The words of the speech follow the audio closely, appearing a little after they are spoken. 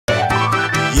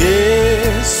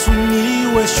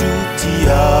Sumiłeś utiaciu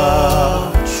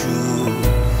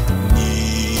ni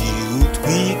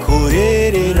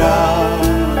utwikorerera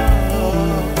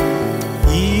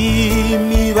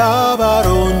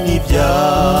imibabaro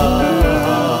n'ibyaha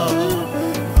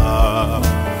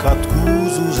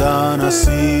akatwuzuza na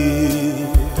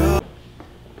sida.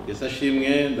 Yesu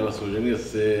ashimwe, ndabasuje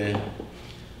mwese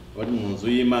bari mu nzu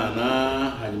y'Imana,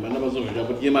 hanyuma n'abazumva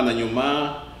ijambo ry'Imana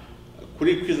nyuma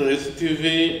kuri Kwizera Yesu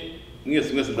Tv.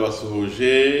 Mwese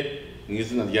ndabasuhuje mu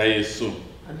izina rya Yesu.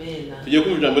 Amen. Tugiye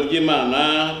kumva ijambo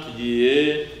ry'Imana,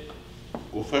 tugiye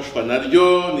gufashwa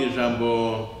naryo. Ni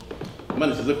ijambo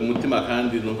Imana ishyize ku mutima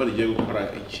kandi numva rigiye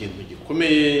gukora ikintu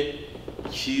gikomeye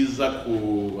cyiza ku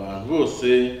bantu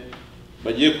bose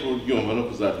bagiye kuryumva no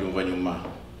kuzaryumva nyuma.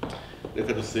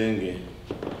 Reka dusenge.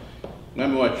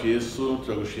 Mwami wacu Yesu,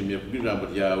 turagushimiye kubw'ijambo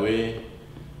ryawe,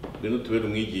 ngwino tubere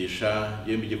umwigisha,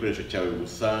 yembe igikoresho cyawe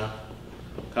gusa,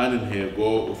 kandi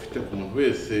intego ufite ku muntu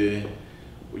wese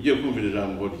ugiye kumvira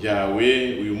ijambo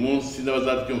ryawe uyu munsi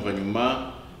n'abazaryumva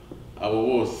nyuma, abo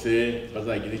bose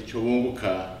bazagira icyo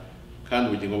bunguka kandi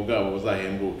ubugingo bwabo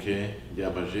buzahembuke.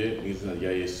 Byambaje mu izina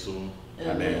rya Yesu.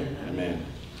 Amen. Amen.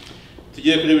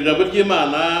 Tugiye kureba ijambo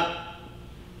ry'Imana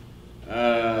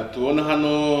tubona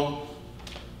hano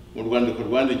mu rwandiko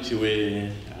rwandikiwe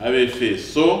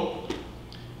Abefeso,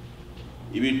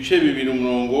 ibice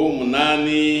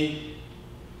 2:8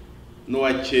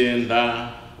 n'uwa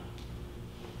 9.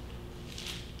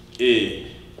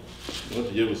 Ngo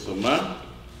tugiye gusoma.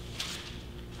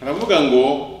 Haravuga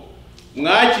ngo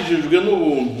mwakijijwe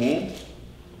n'ubuntu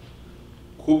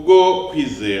kubwo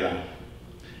kwizera,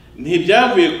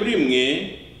 ntibyavuye kuri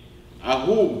mwe,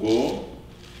 ahubwo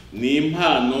ni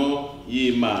impano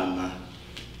y'Imana,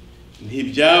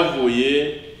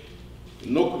 ntibyavuye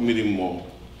no ku mirimo.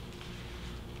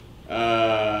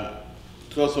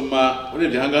 Turasoma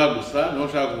urebye ahangaha gusa, niho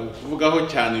nshaka kuvugaho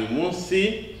cyane uyu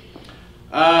munsi.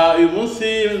 Uyu munsi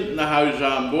nahawe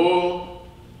ijambo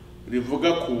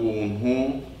rivuga ku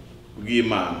buntu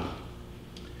bw'Imana.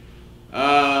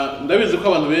 Ndabizi ko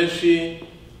abantu benshi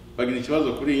bagira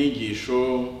ikibazo kuri iyi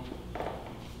nyigisho,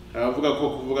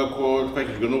 kuvuga ko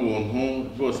twakijwe n'ubuntu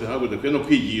bose ahubwo dukwiye no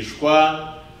kwigishwa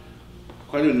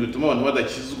ko ari ibintu bituma abantu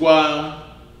badakizwa.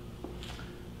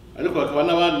 Ariko hakaba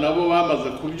n'abandi nabo bamaze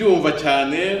kubyumva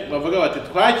cyane, bavuga bati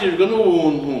twakijwe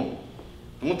n'ubuntu,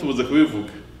 ntutubuze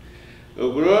kubivuga.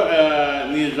 Ubwo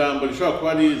ni ijambo rishobora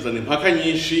kuba rizana impaka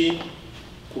nyinshi,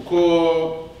 kuko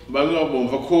bamwe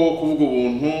bumva ko kuvuga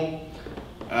ubuntu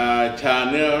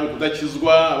cyane ari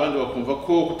kudakizwa, abandi bakumva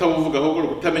ko kutabuvuga ahubwo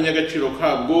kutamenya agaciro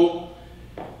kabwo,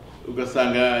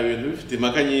 ugasanga ibintu bifite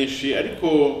impaka nyinshi.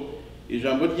 Ariko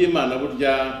ijambo ry'Imana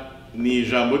burya ni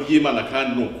ijambo ry'Imana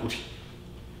kandi ni ukuri.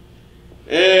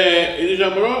 Iri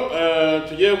jambo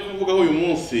tugiye kuvugaho uyu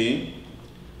munsi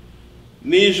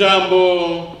ni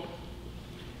ijambo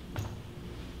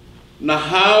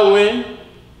nahawe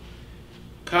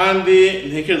kandi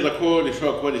ntekereza ko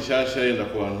rishobora kuba rishyashya yenda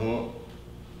ku bantu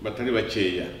batari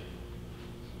bakeya.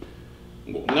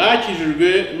 Ngo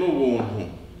mwakijijwe n'ubuntu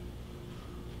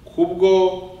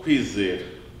kubwo kwizera,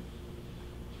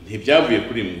 ntibyavuye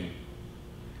kuri mwe.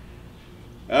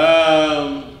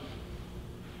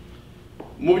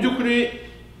 Mu by'ukuri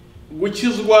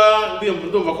gukizwa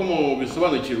ndumva ko mu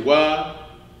bisobanukirwa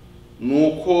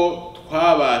nuko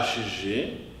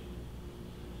twabashije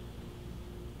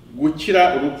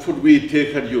gukira urupfu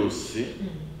rw'iteka ryose,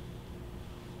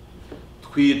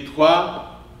 twitwa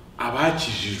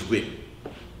abakijijwe.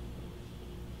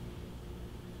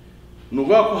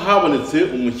 Nuvuga ko habonetse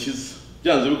umukiza,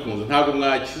 byanze bikunze. Ntabwo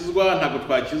mwakizwa, ntabwo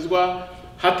twakizwa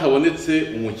hatabonetse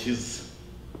umukiza.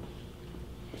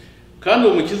 Kandi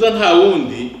umukiza nta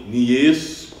wundi ni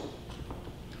Yesu.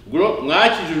 Ubwo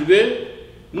mwakijijwe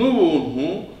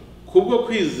n'ubuntu kubwo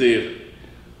kwizera.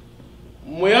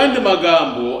 Mu yandi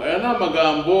magambo, aya ni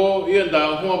amagambo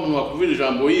yenda nk'umuntu wakuvira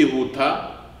ijambo yihuta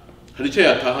hari icyo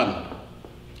yatahana.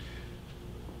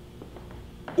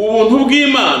 Ubuntu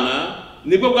bw'Imana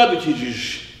nibwo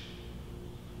bwadukijije.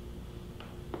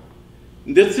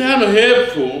 Ndetse hano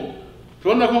hepfo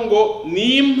turabona ko ngo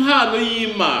ni impano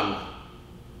y'Imana.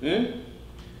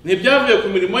 Ntibyavuye ku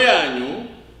mirimo yanyu,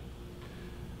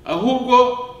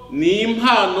 ahubwo ni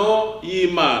impano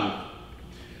y'Imana.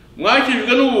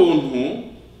 Mwakijijwe n'ubuntu.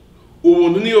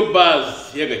 Ubuntu niyo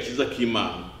base y'agakiza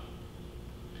k'Imana.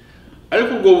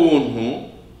 Ariko ubwo buntu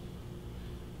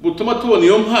butuma tubona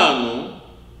iyo mpano,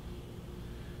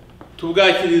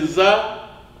 tubwakiriza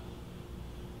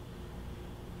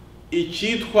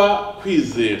icyitwa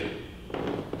kwizera.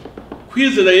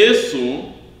 Kwizera Yesu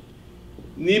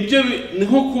nibyo ni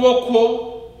nko kuboko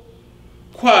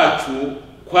kwacu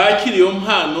kwakira iyo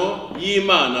mpano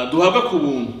y'Imana duhabwa ku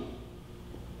buntu.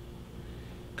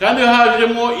 Kandi iyo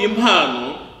hajemo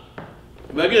impano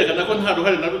bigerekana ko nta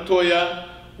ruhare na rutoya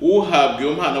uhabwa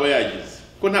iyo mpano aba yagize,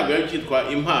 ko ntabwo yaba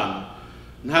ikitwa impano,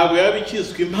 ntabwo yaba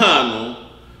ikiswe impano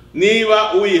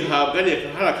niba uyihabwa hari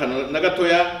akantu na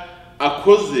gatoya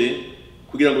akoze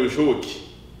kugira ngo bishoboke.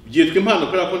 Byitwa impano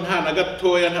kubera ko nta na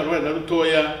gatoya, nta ruhare na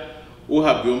rutoya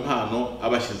uhabwa iyo mpano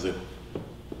abashyizeho.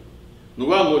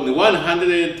 Nuvuga ngo ni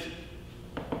 100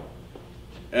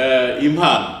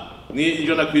 impano, ni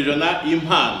 100%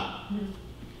 impano.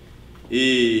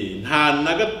 Nta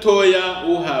na gatoya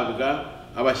uhabwa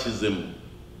abashyizemo.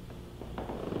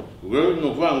 Ubwo ni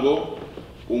ukuvuga ngo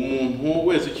umuntu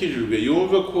wese ukijijwe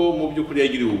yumve ko mu by'ukuri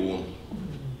yagiriwe ubuntu.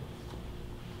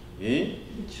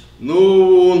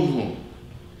 N'ubuntu.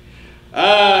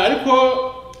 Ariko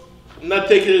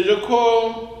natekereje ko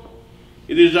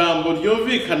iri jambo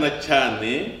ryumvikana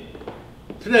cyane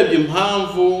turebye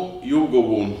impamvu y'ubwo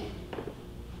buntu.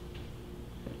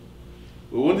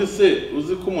 Ubundi se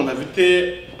uzi ko umuntu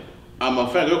afite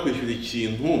amafaranga yo kwishyura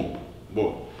ikintu,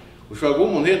 ushobora guha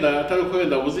umuntu yenda atari ko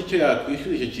wenda abuze icyo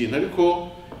yakwishyura icyo kintu,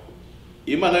 ariko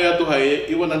Imana yaduhaye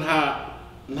ibona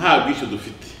nta bwishyu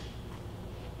dufite.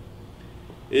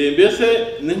 Mbese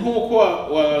ni nk'uko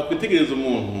wakwitegereza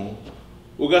umuntu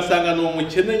ugasanga ni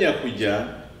umukene nyakujya,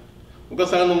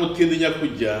 ugasanga ni umutindi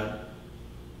nyakujya,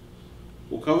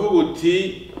 ukavuga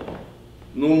uti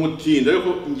ni umutindi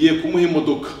ariko ngiye kumuha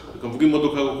imodoka, ukavuga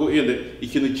imodoka kuko yenda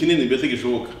ikintu kinini mbese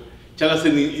gishoboka, cyangwa se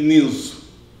n'inzu.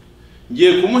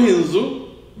 Ngiye kumuha inzu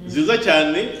nziza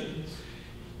cyane,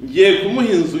 ngiye kumuha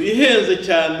inzu ihenze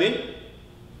cyane,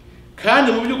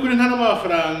 kandi mu by'ukuri nta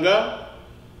n'amafaranga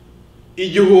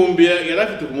 1000 yari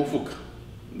afite ku mufuka.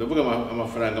 Ndavuga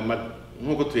amafaranga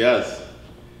nk'uko tuyazi,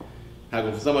 ntabwo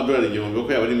mvuze amadolari 1000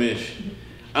 kuko yaba ari menshi.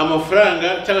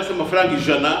 Amafaranga cyangwa se amafaranga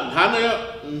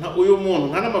 100, uyu muntu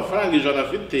nta n'amafaranga 100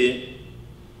 afite,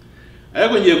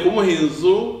 ariko ngiye kumuha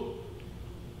inzu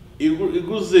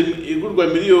igurwa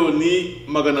miliyoni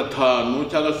 500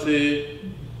 cyangwa se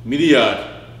miliyari,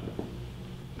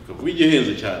 ukavuga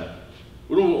igihenze cyane.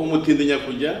 Uri umutindi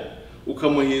nyakujya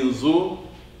ukamuha inzu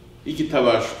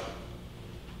ikitabashwa.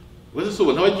 Wese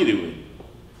subo ntawagiriwe.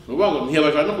 Nuvuga ngo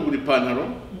ntiyabasha no kugura ipantaro,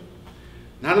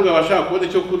 nta nubwo abashaka kubona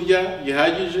icyo kurya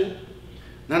gihagije,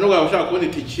 nta nubwo abashaka kubona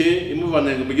itike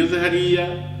imuvana ngo mugeze hariya,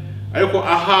 ariko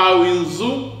ahawe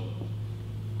inzu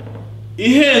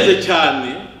ihenze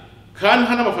cyane kandi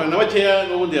nta n'amafaranga makeya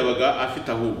n'ubundi yabaga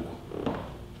afite ahubwo.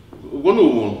 Ubwo ni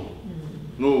ubuntu.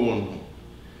 Ni ubuntu.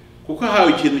 Kuko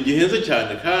ahawe ikintu gihenze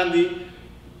cyane kandi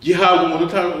gihabwa umuntu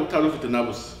utari ufite na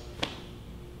busa.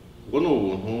 Ubwo ni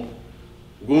ubuntu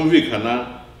bwumvikana.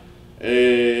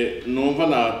 Numva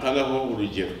natangaho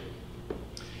urugero.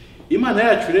 Imana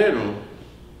yacu rero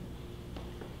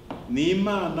ni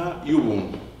Imana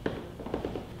y'ubuntu.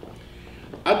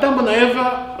 Adamu na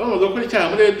Eva bamaze gukora icyaha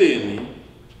muri Edeni,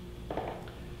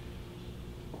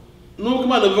 nubwo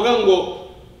Imana ivuga ngo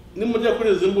nimurya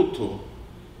kuri izi mbuto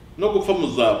no gupfa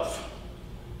muzapfa.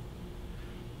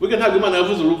 Burya ntabwo Imana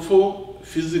yavuze urupfu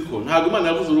physical, ntabwo Imana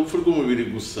yavuze urupfu rw'umubiri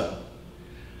gusa,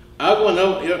 ahubwo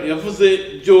yavuze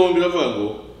byombi. Bavuga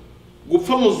ngo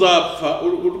gupfa muzapfa,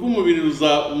 urw'umubiri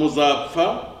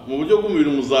muzapfa, mu buryo bw'umubiri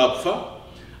muzapfa,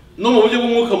 no mu buryo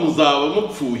bw'umwuka muzaba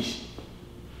mupfuye.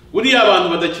 Buriya abantu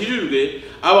badakijijwe,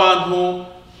 abantu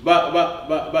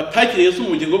batakiriye Yesu mu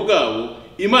bugingo bwabo,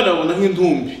 Imana babona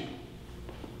nk'intumbi.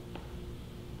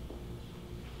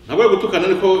 Ntabwo gutukana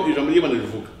ariko ijambo ry'Imana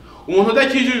rivuga. Umuntu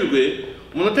udakijijwe,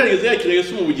 umuntu utarigeze yakira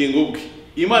Yesu mu bugingo bwe,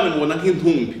 Imana imubona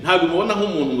nk'intumbi, ntabwo imubona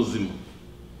nk'umuntu muzima.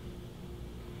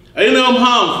 Ari nayo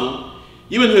mpamvu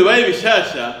y'ibintu bibaye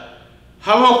bishyashya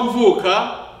habaho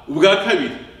kuvuka ubwa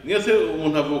kabiri. Mwese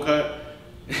umuntu avuka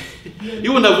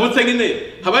iyo umuntu avutse nyine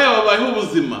habayeho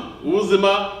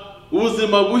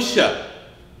ubuzima bushya,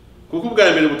 kuko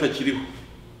ubwa mbere butakiriho.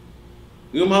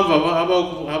 Niyo mpamvu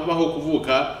habaho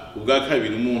kuvuka ubwa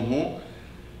kabiri. Umuntu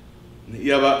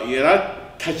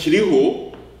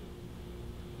yaratakiriho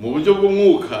mu buryo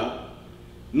bw'umwuka,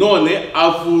 none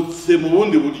avutse mu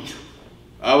bundi buryo,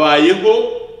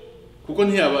 abayeho kuko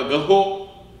ntiyabagaho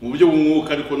mu buryo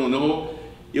bw'umwuka. Ariko noneho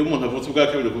iyo umuntu avutse ubwa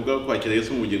kabiri kuvuga kwakira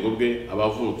Yesu mu bugingo bwe,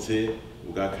 abavutse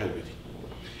ubwa kabiri.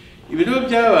 Ibi rero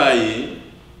byabaye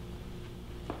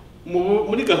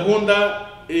muri gahunda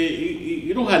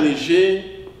iruhanije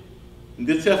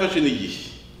ndetse yafashe n'igihe.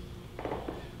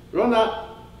 Rona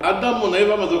Adamu na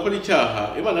Eva bamaze gukora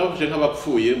icyaha, Imana yabafashe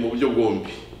nk'abapfuye mu buryo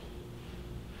bwombi.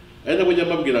 Ari nabwo njya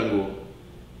mbabwira ngo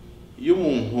iyo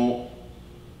umuntu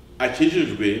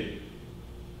akijijwe,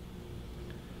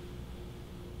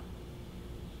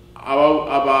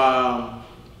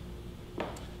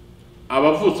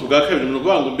 abavutse ubwa kabiri mu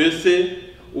Rwanda mbese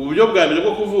uburyo bwa mbere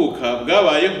bwo kuvuka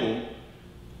bwabayeho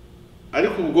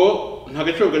ariko ubwo nta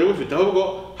gaciro bwari bufite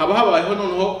ahubwo haba habayeho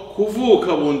noneho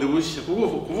kuvuka bundi bushya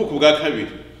kuvuka ubwa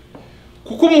kabiri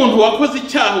kuko umuntu wakoze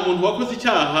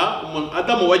icyaha umuntu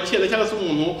Adamu wa kera cyangwa se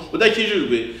umuntu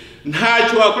udakijijwe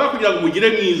ntacyo wakora kugira ngo umugire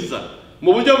mwiza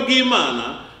mu buryo bw'Imana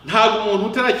ntabwo umuntu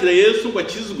utarakira Yesu ngo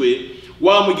akizwe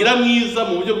wamugira mwiza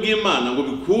mu buryo bw'Imana ngo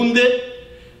bikunde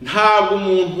ntabwo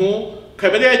umuntu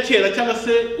kamere ya kera cyangwa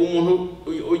se umuntu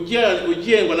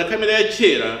ugengwa na kamere ya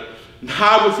kera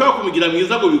ntabwo ushobora kumugira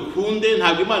mwiza ngo bikunde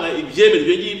ntabwo Imana ibyemera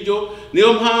ibyo ngibyo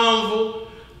niyo mpamvu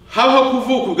habaho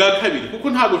kuvuka ubwa kabiri kuko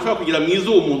ntabwo ushobora kugira mwiza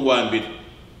uwo muntu wa mbere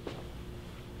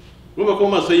urumva ko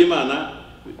mu maso y'Imana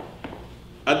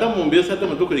Adamu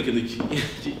dukora ikintu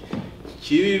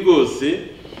kibi rwose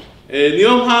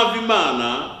niyo mpamvu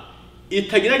Imana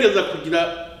itagerageza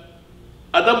kugira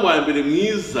Adamu wa mbere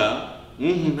mwiza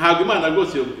ntabwo Imana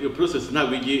rwose iyo process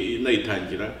ntabwo igiye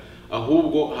inayitangira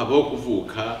ahubwo habaho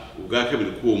kuvuka ubwa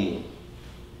kabiri k'uwo muntu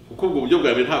kuko ubwo buryo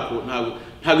bwa mbere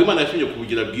ntabwo Imana yashimye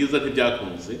kubugira bwiza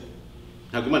ntibyakunze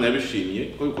ntabwo Imana yabishimye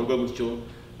ko bikorwa gutyo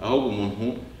ahubwo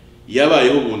umuntu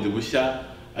yabayeho bundi bushya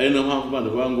ari nayo mpamvu Imana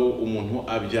ivuga ngo umuntu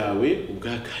abyawe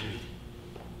ubwa kabiri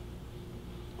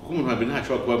kuko umuntu wa mbere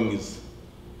ntashobora kuba mwiza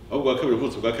ahubwo ubwa kabiri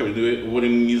uvutse ubwa kabiri niwe uba uri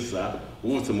mwiza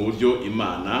uvutse mu buryo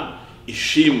Imana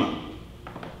ishima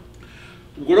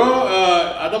ubwo rero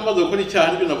Adamu amaze gukora icyaha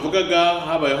n'ibyo navugaga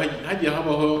hagiye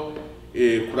habaho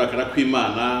kurakara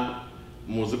kw'Imana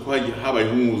muzi ko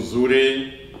habayeho umwuzure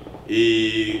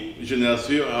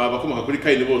generasiyo abakomoka kuri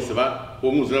Kayini bose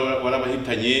uwo mwuzure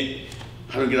warabahitanye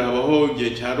harongera habaho igihe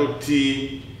cya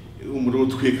Loti umuriro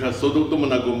utwika Sodomu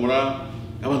na Gomora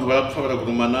abantu barapfa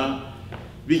baragurumana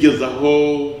bigeze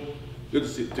aho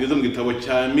tugeze mu gitabo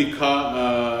cya Mika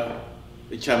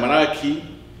cya Maraki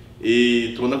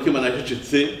tubona ko Imana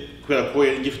yacecetse kubera ko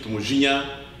yari gifite umujinya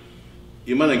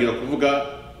Imana igira kuvuga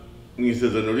mu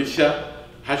isezerano rishya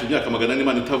haje imyaka 400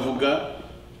 Imana itavuga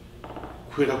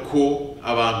kubera ko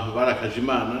abantu barakaje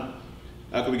Imana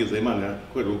ariko bigeze Imana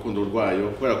kubera urukundo rwayo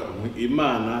kubera ko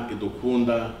Imana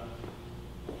idukunda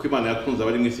kuko Imana yakunze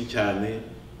abari mu isi cyane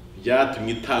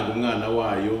byatumye itanga umwana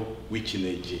wayo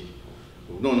w'ikinege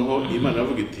noneho Imana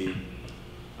yavuga iti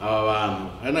aba bantu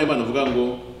hari nayo Imana ivuga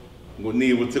ngo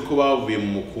nibutse ko bavuye mu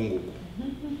mukungugu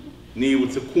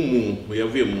nibutse ko umuntu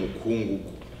yavuye mu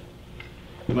mukungugu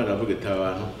Imana yavuga iti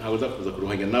abantu ntabwo uzakuza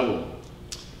kuruhanya nabo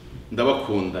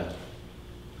ndabakunda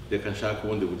reka nshaka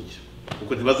ubundi buryo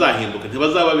kuko ntibazahinduka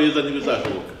ntibazaba beza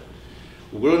ntibizashoboka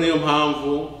ubwo rero niyo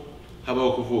mpamvu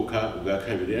habaho kuvuka ubwa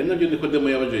kabiri ari nabyo Nikodemo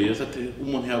yabaje Yesu ati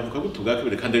umuntu yavuka gute ubwa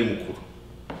kabiri kandi ari mukuru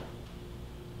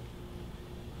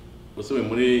usome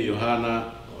muri Yohana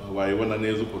wayibona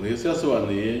neza ukuntu Yesu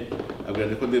yasobanuye abwira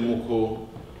Nikodemo ko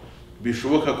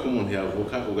bishoboka ko umuntu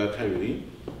yavuka ubwa kabiri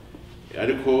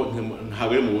ariko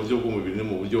ntabwo ari mu buryo bw'umubiri no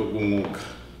mu buryo bw'umwuka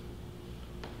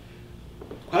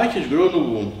twakijwe rero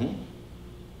n'ubuntu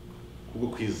kubwo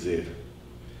kwizera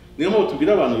niyo mpamvu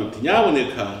tubwira abantu biti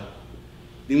nyaboneka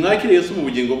nimwakire Yesu mu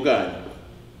bugingo bwanyu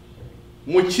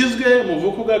mukizwe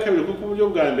muvuka ubwa kabiri kuko uburyo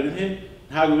bwa mbere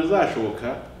ntabwo bizashoboka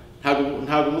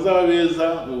ntabwo muzaba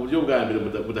beza mu buryo bwa mbere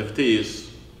budafite Yesu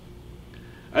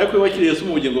ariko iyo wakiriye Yesu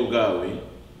mu bugingo bwawe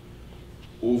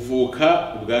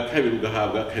uvuka ubwa kabiri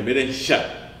ugahabwa kamere nshya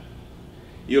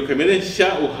iyo kamere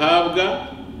nshya uhabwa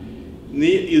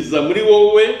ni iza muri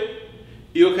wowe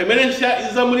iyo kamere nshya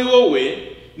iza muri wowe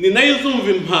ni nayo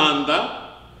izumva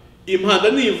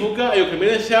impanda nivuga iyo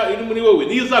kamere nshya iri muri wowe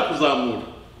niyo izakuzamura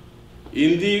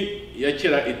indi ya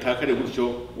kera itakare gutyo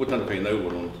gutandukanye nayo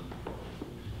burundu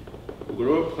ubwo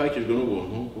rero twakijwe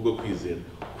n'ubuntu bwo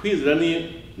kwizera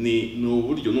ni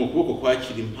uburyo ni ukuboko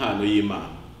kwakira impano y'Imana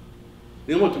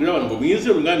niyo mpamvu tubwira abantu ngo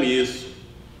mwizere umwami Yesu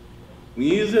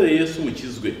mwizere Yesu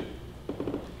mukizwe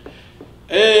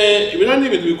ibyo ni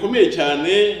ibintu bikomeye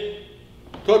cyane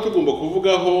tuba tugomba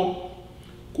kuvugaho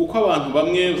kuko abantu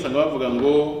bamwe usanga bavuga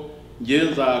ngo ngiye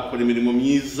nzakora imirimo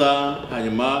myiza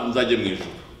hanyuma nzajye mu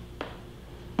ijuru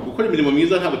gukora imirimo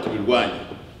myiza ntabwo tubirwanya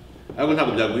ariko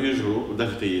ntabwo byaguha ijuru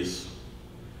udafite Yesu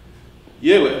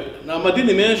yewe ni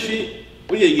amadini menshi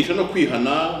buriya yigisha no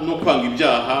kwihana no kwanga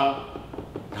ibyaha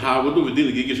ntabwo ndumva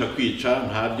idini ryigisha kwica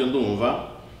ntabyo ndumva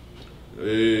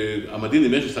amadini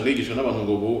menshi usanga yigisha n'abantu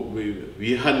ngo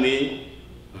bihane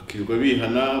bakirirwa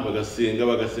bihana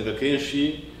bagasenga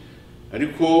kenshi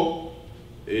ariko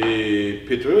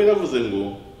Petero yaravuze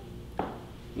ngo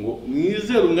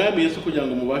mwizere umwami Yesu kugira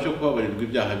ngo mubashe kubabarirwa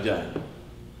ibyaha byanyu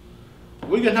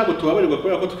burya ntabwo tubabarirwa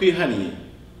kubera ko twihaniye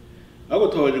ahubwo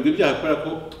tubabarirwa ibyaha kubera ko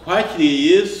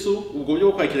twakiriye Yesu ubwo buryo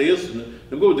bwo kwakira Yesu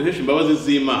nibwo buduhesha imbabazi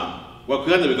z'Imana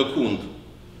wakwihana bigakunda.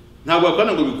 Ntabwo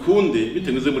wakwihana ngo bikunde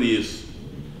bitanyuze muri Yesu,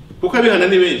 kuko abihana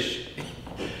ni benshi.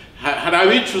 Hari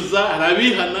abicuza, hari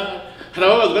abihana, hari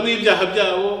ababazwa n'ibyaha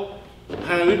byabo,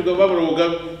 hari abirirwa baboroga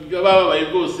bababaye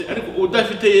rwose, ariko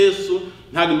udafite Yesu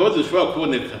ntabwo imbabazi zishobora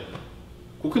kuboneka,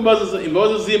 kuko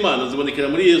imbabazi z'Imana zibonekera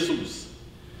muri Yesu gusa.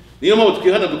 Niyo mpamvu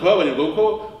twihana tukababarirwa,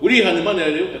 kuko urihana Imana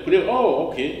kureba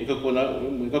okay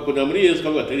ikakubona muri Yesu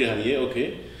kavuga ati irihaniye okay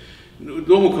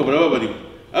donc ukabura babarirwa.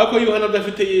 Ariko iyo uhana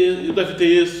udafite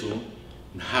Yesu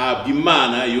ntabwo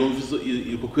Imana yumva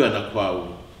iko kwihana kwawe.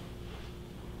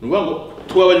 Nuvuga ngo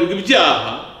tubabarirwa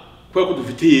ibyaha kubera ko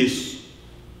dufite Yesu.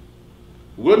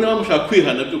 Ubwo niba mushaka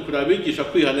kwihana byo kurabigisha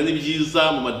kwihana ni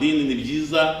byiza, mu madini ni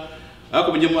byiza,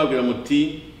 ariko mujye mwabwira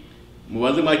muti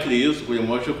mubanze mwakire Yesu kugira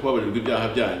ngo mubashe kubabarirwa ibyaha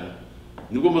byanyu.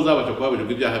 Nibwo muzabasha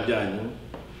kubabarirwa ibyaha byanyu,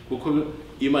 kuko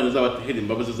Imana izabatera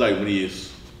imbabazi zayo muri Yesu.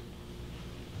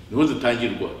 Niho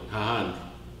zitangirwa nta handi.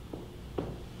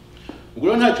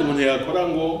 Ubwo nta kintu umuntu yakora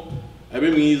ngo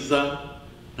abe mwiza,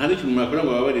 nta n'ikintu umuntu yakora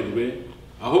ngo ababarirwe,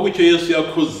 ahubwo icyo Yesu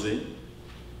yakoze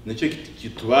nicyo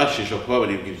kitubashisha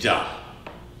kubabarirwa ibyaha.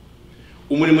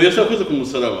 Umurimo Yesu yakoze ku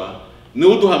musaraba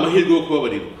niwo uduha amahirwe yo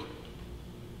kubabarirwa.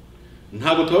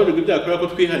 Ntabwo tubabarirwa ibyaha kubera ko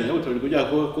twihanye, ahubwo tubabarirwa ibyaha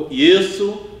kubera ko Yesu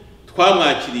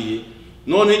twamwakiriye,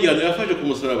 none igihano yafashe ku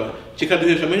musaraba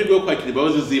kikaduhesha amahirwe yo kwakira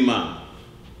imbabazi z'Imana.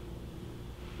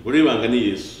 Ubwo ibanga ni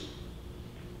Yesu.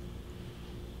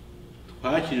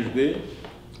 Twakirijwe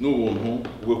n'ubuntu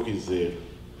bwo kwizera.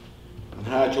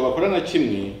 Ntacyo wakora na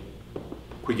kimwe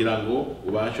kugira ngo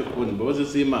ubashe kubona imbabazi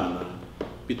z'Imana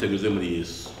bitanyuze muri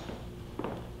Yesu.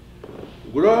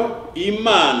 Ubwo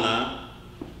Imana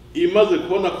imaze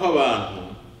kubona ko abantu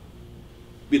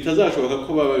bitazashoboka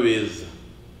ko baba beza,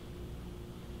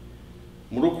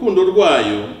 mu rukundo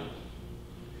rwayo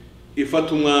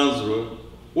ifata umwanzuro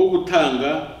wo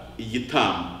gutanga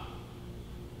igitambo,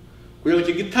 kugira ngo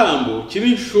iki gitambo kibe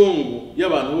inshungu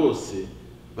y'abantu bose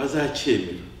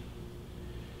bazacyemera.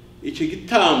 Icyo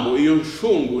gitambo, iyo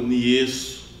nshungu ni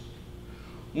Yesu.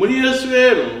 Muri Yesu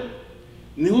rero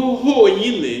niho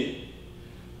honyine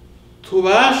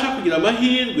tubasha kugira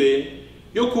amahirwe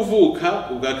yo kuvuka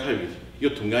ubwa kabiri, iyo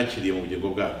tumwakiriye mu bugingo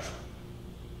bwacu.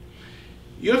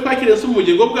 Iyo twakiriye Yesu mu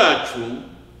bugingo bwacu,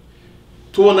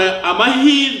 tubona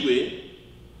amahirwe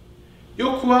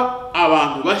yo kuba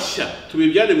abantu bashya, tuba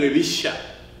ibyaremwe bishya.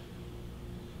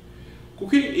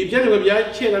 Kuko ibyaremwe bya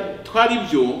kera twari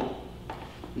byo,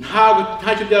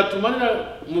 ntacyo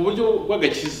byatumarira mu buryo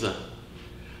bw'agakiza,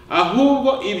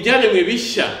 ahubwo ibyaremwe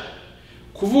bishya,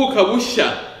 kuvuka bushya,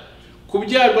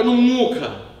 kubyarwa n'umwuka,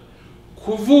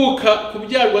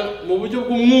 kubyarwa mu buryo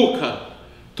bw'umwuka,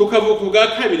 tukavuka ubwa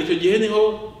kabiri. Icyo gihe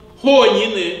niho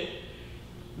honyine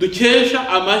dukesha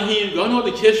amahirwe, aho niho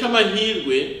dukesha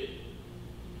amahirwe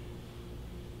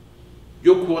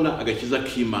yo kubona agakiza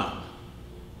k'Imana.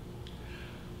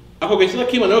 Ako gakiza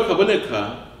k'Imana rero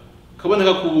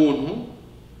kaboneka ku buntu,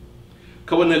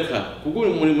 kaboneka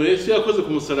kubw'umurimo Yesu yakoze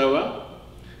ku musaraba.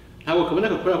 Ntabwo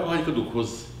kaboneka kubera ko hari icyo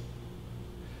dukoze.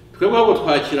 Twebwe ahubwo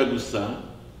twakira gusa,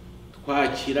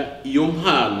 twakira iyo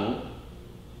mpano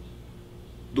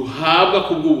duhabwa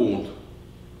kubw'ubuntu,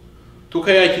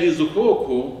 tukayakiriza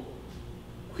ukuboko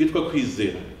kwitwa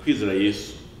kwizera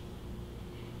Yesu.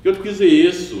 Iyo twizeye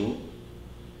Yesu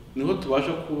niho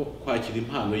tubasha kwakira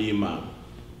impano y'Imana.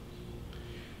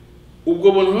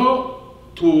 Ubwo buntu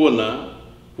tubona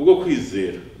kubwo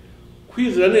kwizera.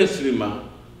 Kwizera ni instrument,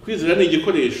 kwizera ni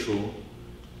igikoresho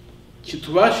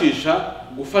kitubashisha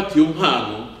gufata iyo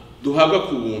mpano duhabwa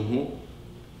ku buntu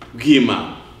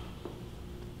bw'Imana.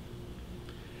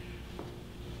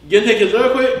 Ntekereza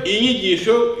ko iyi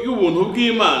nyigisho y'ubuntu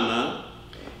bw'Imana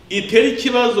itera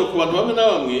ikibazo ku bantu bamwe na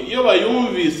bamwe iyo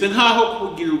bayumvise nkaho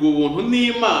kugirirwa ubuntu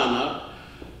n'Imana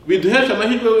biduhesha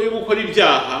amahirwe yo gukora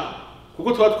ibyaha,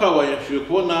 kuko tuba twabashije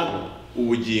kubona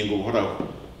ubugingo buhoraho.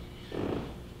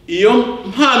 Iyo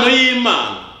mpano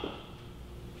y'Imana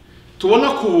tubona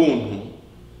ku buntu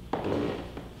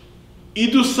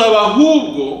idusaba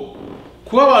ahubwo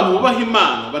kuba abantu bubaha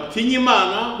Imana, batinya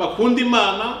Imana, bakunda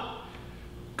Imana,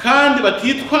 kandi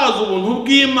batitwaza ubuntu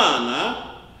bw'Imana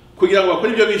kugira ngo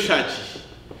bakore ibyo bishakiye.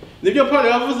 Nibyo Paul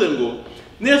yavuze ngo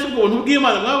nese ubwo buntu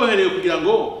bw'Imana mwabohereye kugira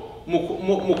ngo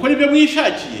mukore ibyo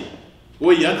mwishakiye.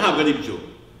 Oya, ntabwo ari byo.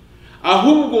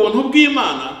 Ahubwo ubuntu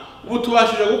bw'Imana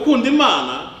butubashije gukunda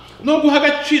Imana no guha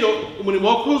agaciro umurimo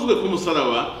wakozwe ku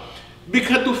musaraba,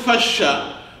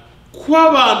 bikadufasha kuba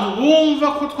abantu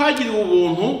bumva ko twagiriwe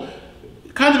ubuntu,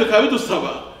 kandi bikaba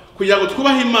bidusaba kugira ngo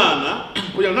twubahe Imana,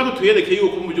 kugira ngo nako tuyereke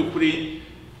yuko mu by'ukuri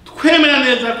twemera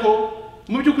neza ko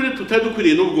mu by'ukuri tutari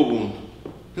dukwiriye n'ubwo buntu,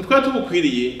 ntitwari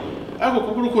tubukwiriye, ariko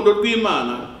kubw'urukundo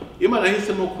rw'Imana Imana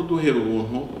yahisemo kuduhera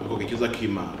ubuntu ako gakiza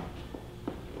k'Imana.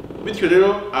 Bityo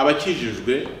rero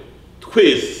abakijijwe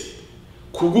twese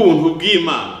kubw'ubuntu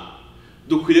bw'Imana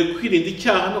dukwiriye kwirinda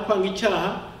icyaha no kwanga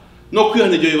icyaha no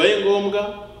kwihana igihe bibaye ngombwa,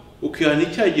 ukihana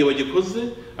icyaha igihe wagikoze,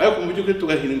 ariko mu by'ukuri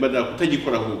tugahirimbana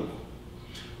kutagikora ahubwo.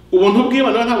 Ubuntu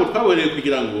bw'Imana ntabwo twaboreye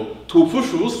kugira ngo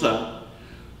tupfushe ubusa,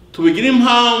 tubigire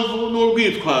impamvu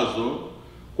n'urwitwazo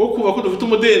rwo kuba ko dufite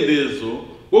umudendezo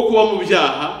wo kuba mu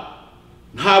byaha.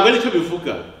 Ntabwo ari cyo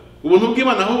bivuga. Ubuntu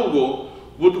bw'Imana ahubwo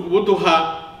buduha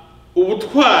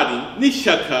ubutwari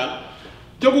n'ishyaka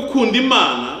byo gukunda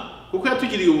Imana kuko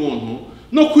yatugiriye ubuntu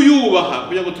no kuyubaha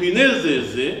kugira ngo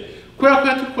tuyinezeze, kubera ko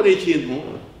yatukoreye ikintu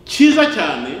cyiza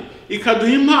cyane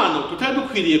ikaduha impano tutari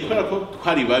dukwiriye kubera ko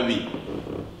twari babi.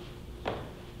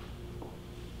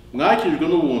 Mwakijwe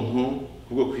n'ubuntu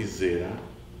bwo kwizera,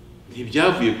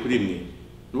 ntibyavuye kuri mwe.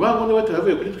 Nubango niba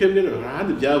taravuye kuri twebwe rero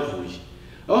ahandi byavuye.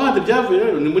 Aho handi byavuye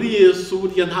rero ni muri Yesu,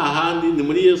 burya nta handi, ni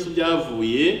muri Yesu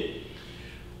byavuye.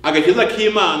 Agakiza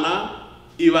k'Imana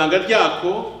ibanga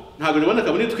ryako ntabwo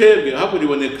riboneka muri twebwe, ahubwo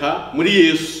riboneka muri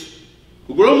Yesu.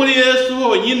 Ubwo rero muri Yesu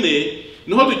honyine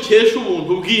niho dukesha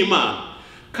ubuntu bw'Imana.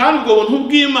 Kandi ubwo buntu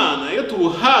bw'Imana iyo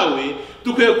tubuhawe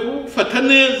dukwiye kubufata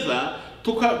neza,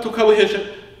 tukabuhesha,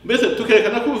 mbese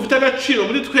tukerekana ko bufite agaciro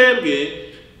muri twebwe,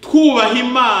 twubaha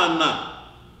Imana,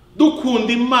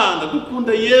 dukunda Imana,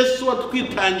 dukunda Yesu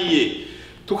watwitangiye,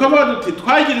 tukavuga duti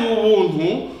twagiriwe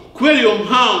ubuntu kubera iyo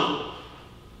mpamvu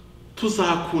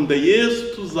tuzakunda Yesu,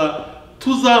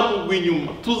 tuzamugwa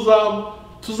inyuma,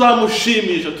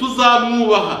 tuzamushimisha,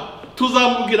 tuzamwubaha,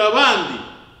 tuzamubwira abandi,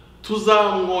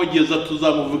 tuzamwogeza,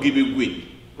 tuzamuvuga ibigwi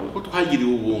kuko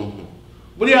twagiriwe ubuntu.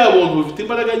 Buriya buntu bufite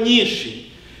imbaraga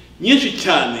nyinshi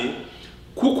cyane,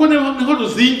 kuko niho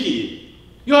ruzingiye.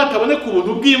 Iyo hataboneka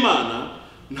ubuntu bw'Imana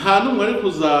nta n'umwe ari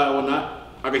kuzabona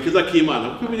agakiza k'Imana,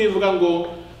 kuko birivuga ngo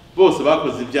bose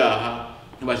bakoze ibyaha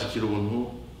ntibashyikira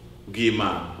ubuntu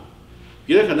bw'Imana.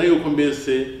 Byerekana yuko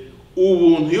mbese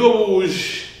ubuntu iyo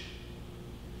buje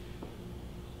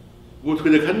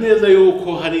butwereka neza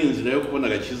yuko hari inzira yo kubona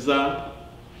agakiza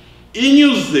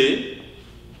inyuze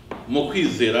mu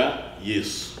kwizera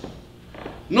Yesu.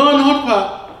 Noneho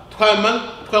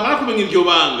twamara kumenya iryo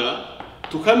banga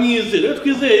tukamwizera. Iyo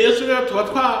twizeye Yesu rero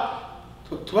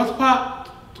tuba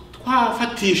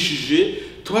twafatishije,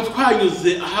 tuba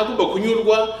twanyuze ahagomba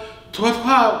kunyurwa, tuba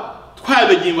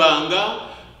twabegye ibanga,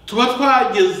 tuba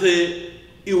twageze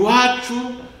iwacu.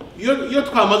 Iyo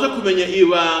twamaze kumenya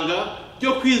ibanga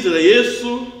ryo kwizera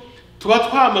Yesu, tuba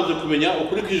twamaze kumenya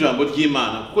ukuri kw'ijambo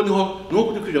ry'Imana, kuko niho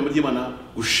ukuri kw'ijambo ry'Imana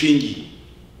gushingiye.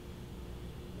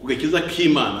 Ugakiza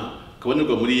k'Imana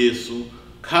kabonerwa muri Yesu,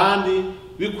 kandi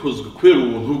bikozwe kubera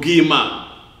ubuntu bw'Imana.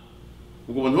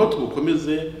 Ubwo buntu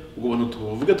tubukomeze, ubwo buntu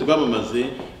tubuvuge, tubwamamaze,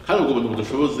 kandi ubwo buntu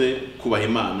budushoboze kubaha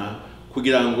Imana,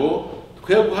 kugira ngo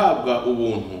twe guhabwa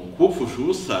ubuntu kubupfusha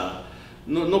ubusa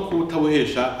no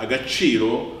kubutabuhesha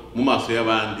agaciro mu maso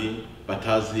y'abandi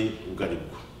batazi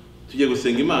ubwaribwo. Tugiye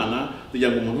gusenga Imana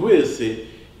kugira ngo umuntu wese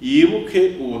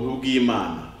yibuke ubuntu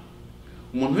bw'Imana.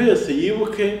 Umuntu wese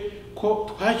yibuke ko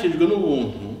twakijwe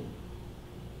n'ubuntu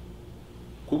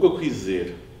kubwo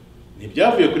kwizera.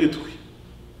 Ntibyavuye kuri twe,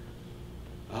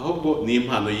 ahubwo ni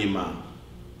impano y'Imana.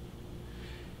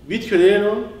 Bityo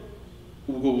rero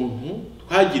ubwo buntu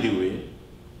twagiriwe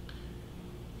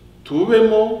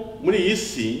tubemo muri iyi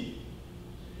si,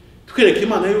 twereka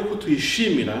Imana yuko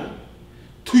tuyishimira,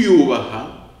 tuyubaha,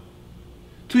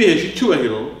 tuyihesha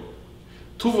icyubahiro,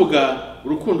 tuvuga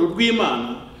urukundo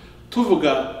rw'Imana,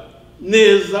 tuvuga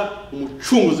neza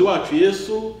umucunguzi wacu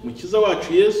Yesu, umukiza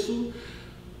wacu Yesu,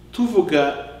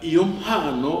 tuvuga iyo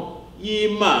mpano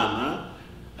y'Imana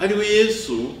ari we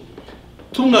Yesu,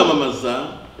 tumwamamaza,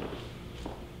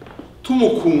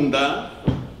 tumukunda,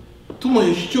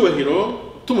 tumuhesha icyubahiro,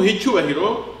 tumuha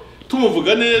icyubahiro,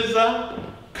 tumuvuga neza,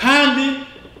 kandi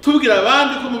tubwira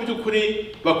abandi ko mu by'ukuri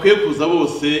bakwiye kuza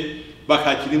bose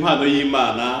bakakira impano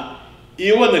y'Imana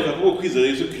iboneka kubwo kwizera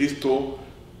Yesu Kristo.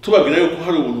 Tubabwira yuko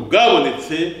hari ubuntu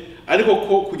bwabonetse, ariko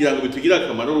ko kugira ngo bitugire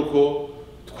akamaro uko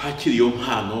twakira iyo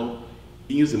mpano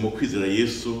inyuze mu kwizera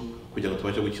Yesu, kugira ngo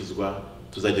tubashe gukizwa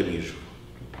tuzajye mu ijuru.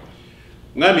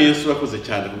 Mwami Yesu urakoze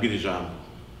cyane kubwira ijambo.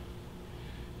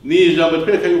 Ni ijambo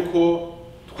twereka yuko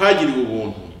twagiriwe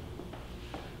ubuntu,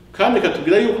 kandi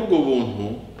katubwira yuko ubwo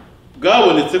buntu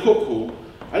bwabonetse koko,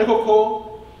 ariko ko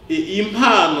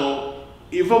impano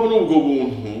iva muri ubwo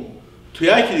buntu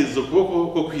tuyakiriza ukuboko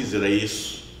ko kwizera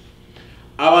Yesu.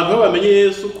 Abantu bamenye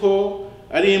Yesu ko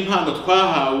ari impano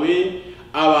twahawe,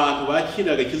 abantu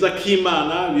bakira agakiza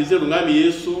k'Imana, bizera umwami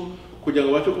Yesu, kugira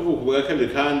ngo bace kuvuka ubwa kabiri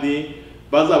kandi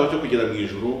bazabashe kugera mu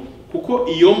ijuru, kuko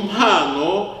iyo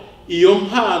mpano iyo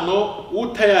mpano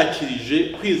utayakirije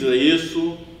kwizera Yesu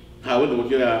nta bundi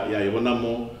buryo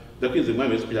yayibonamo. Ndakwinze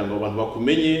Mwami Yesu kugira ngo abantu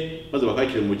bakumenye maze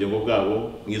bakakira mu bugingo bwabo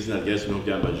mu izina rya Yesu no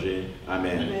byambaje.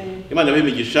 Amen. Imana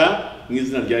y'imigisha mu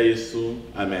izina rya Yesu.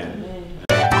 Amen.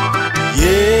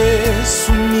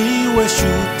 Yesu niwe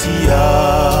shuti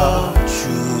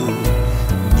yacu,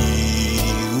 ni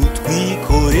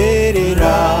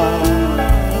utwikorerera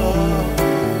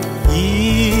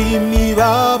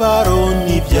imibabaro